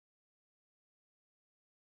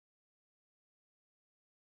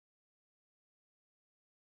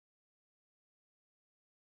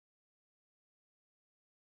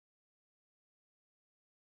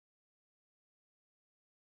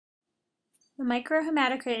The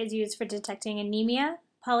microhematocrit is used for detecting anemia,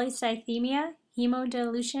 polycythemia,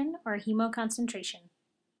 hemodilution, or hemoconcentration.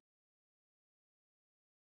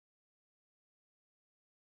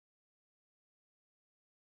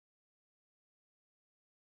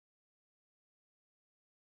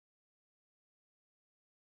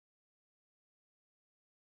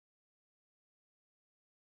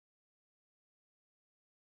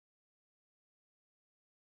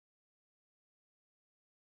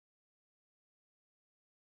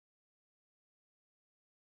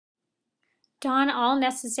 Don all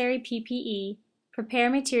necessary PPE,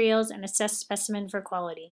 prepare materials, and assess specimen for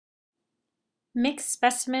quality. Mix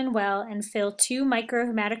specimen well and fill 2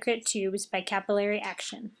 microhematocrit tubes by capillary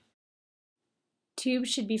action. Tubes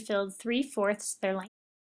should be filled 3/4 their length.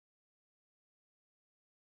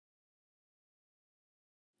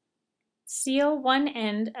 Seal one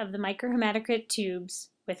end of the microhematocrit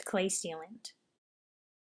tubes with clay sealant.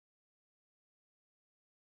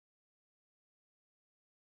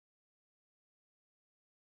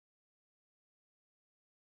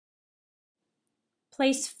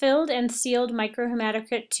 Place filled and sealed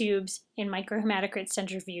microhematocrit tubes in microhematocrit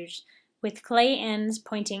centrifuge with clay ends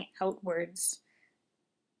pointing outwards.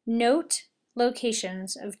 Note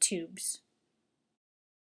locations of tubes.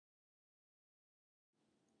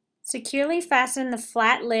 Securely fasten the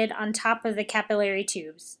flat lid on top of the capillary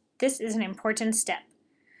tubes. This is an important step.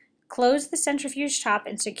 Close the centrifuge top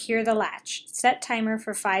and secure the latch. Set timer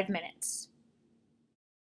for 5 minutes.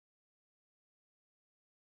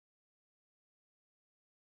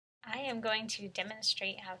 I am going to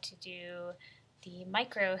demonstrate how to do the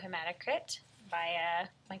microhematocrit via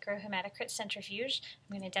microhematocrit centrifuge.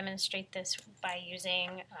 I'm going to demonstrate this by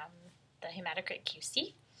using the hematocrit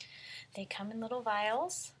QC. They come in little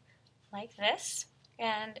vials like this,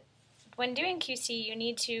 and when doing QC you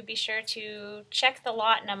need to be sure to check the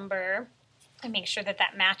lot number and make sure that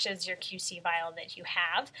that matches your QC vial that you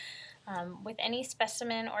have. With any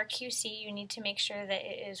specimen or QC, you need to make sure that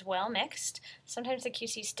it is well mixed. Sometimes the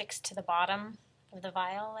QC sticks to the bottom of the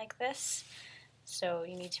vial like this, so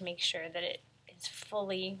you need to make sure that it is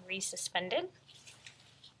fully resuspended.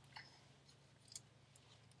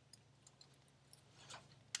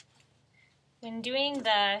 When doing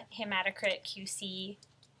the hematocrit QC,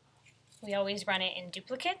 we always run it in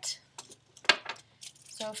duplicate.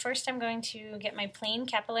 So first I'm going to get my plain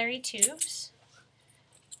capillary tubes.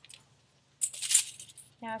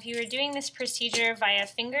 Now if you were doing this procedure via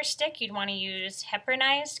finger stick, you'd want to use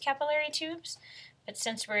heparinized capillary tubes, but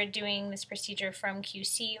since we're doing this procedure from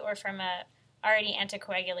QC or from a already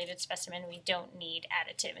anticoagulated specimen, we don't need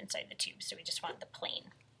additive inside the tube, so we just want the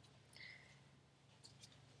plain.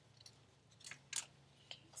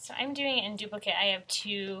 So I'm doing it in duplicate. I have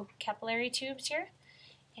 2 capillary tubes here,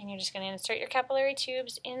 and you're just going to insert your capillary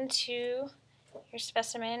tubes into your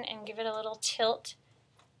specimen and give it a little tilt,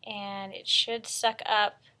 and it should suck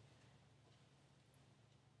up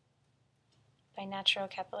by natural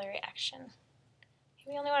capillary action.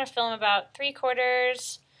 We only want to fill them about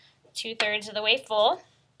 3/4, 2/3 of the way full.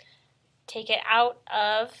 Take it out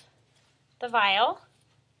of the vial,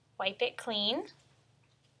 wipe it clean.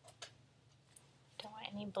 Don't want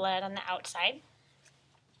any blood on the outside.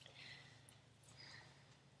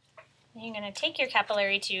 Then you're going to take your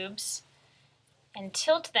capillary tubes and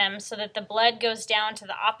tilt them so that the blood goes down to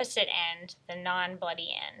the opposite end, the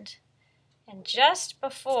non-bloody end. And just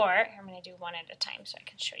before, I'm going to do one at a time so I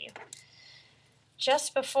can show you.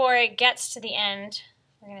 Just before it gets to the end,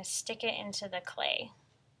 we're going to stick it into the clay.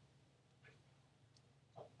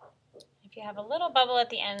 If you have a little bubble at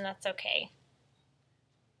the end, that's okay.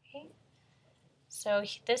 Okay. So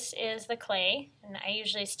this is the clay, and I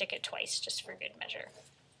usually stick it twice just for good measure.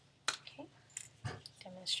 Okay.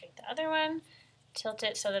 Demonstrate the other one. Tilt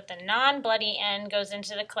it so that the non-bloody end goes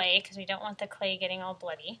into the clay because we don't want the clay getting all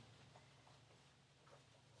bloody.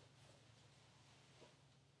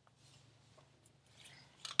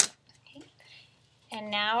 Okay.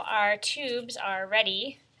 And now our tubes are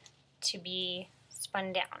ready to be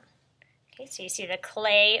spun down. Okay, so you see the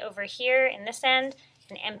clay over here in this end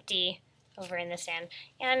and empty over in this end.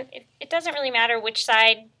 And it doesn't really matter which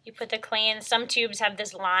side you put the clay in. Some tubes have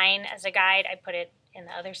this line as a guide. I put it in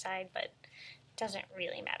the other side, but it doesn't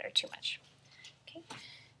really matter too much. Okay,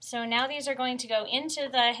 so now these are going to go into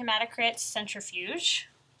the hematocrit centrifuge.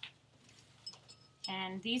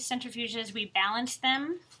 And these centrifuges, we balance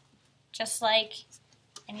them just like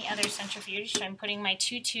any other centrifuge. So I'm putting my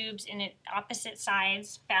 2 tubes in opposite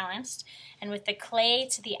sides, balanced, and with the clay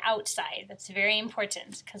to the outside. That's very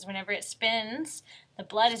important because whenever it spins, the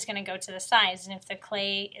blood is going to go to the sides, and if the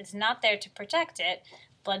clay is not there to protect it,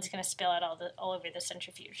 blood's going to spill out all over the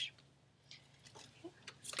centrifuge.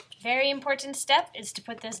 Very important step is to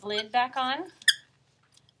put this lid back on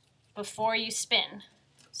before you spin.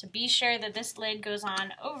 So be sure that this lid goes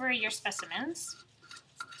on over your specimens.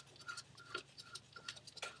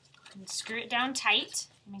 And screw it down tight.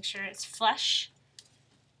 Make sure it's flush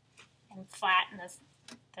and flat and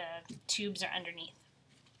the tubes are underneath.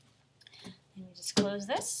 And you just close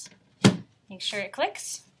this. Make sure it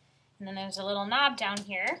clicks. And then there's a little knob down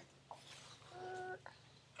here.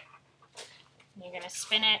 And you're going to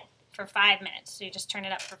spin it for 5 minutes. So you just turn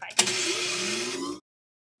it up for 5 minutes.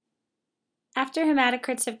 After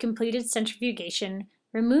hematocrits have completed centrifugation,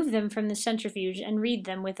 remove them from the centrifuge and read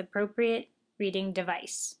them with appropriate reading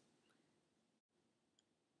device.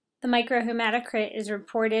 The microhematocrit is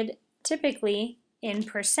reported typically in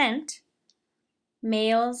percent.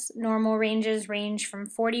 Males' normal ranges range from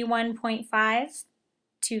 41.5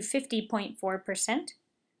 to 50.4%,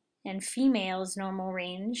 and females' normal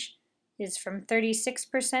range is from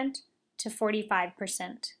 36% to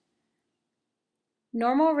 45%.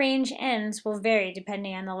 Normal range ends will vary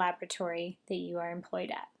depending on the laboratory that you are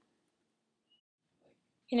employed at.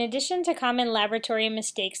 In addition to common laboratory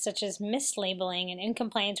mistakes such as mislabeling and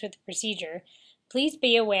incompliance with the procedure, please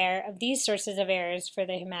be aware of these sources of errors for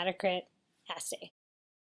the hematocrit assay.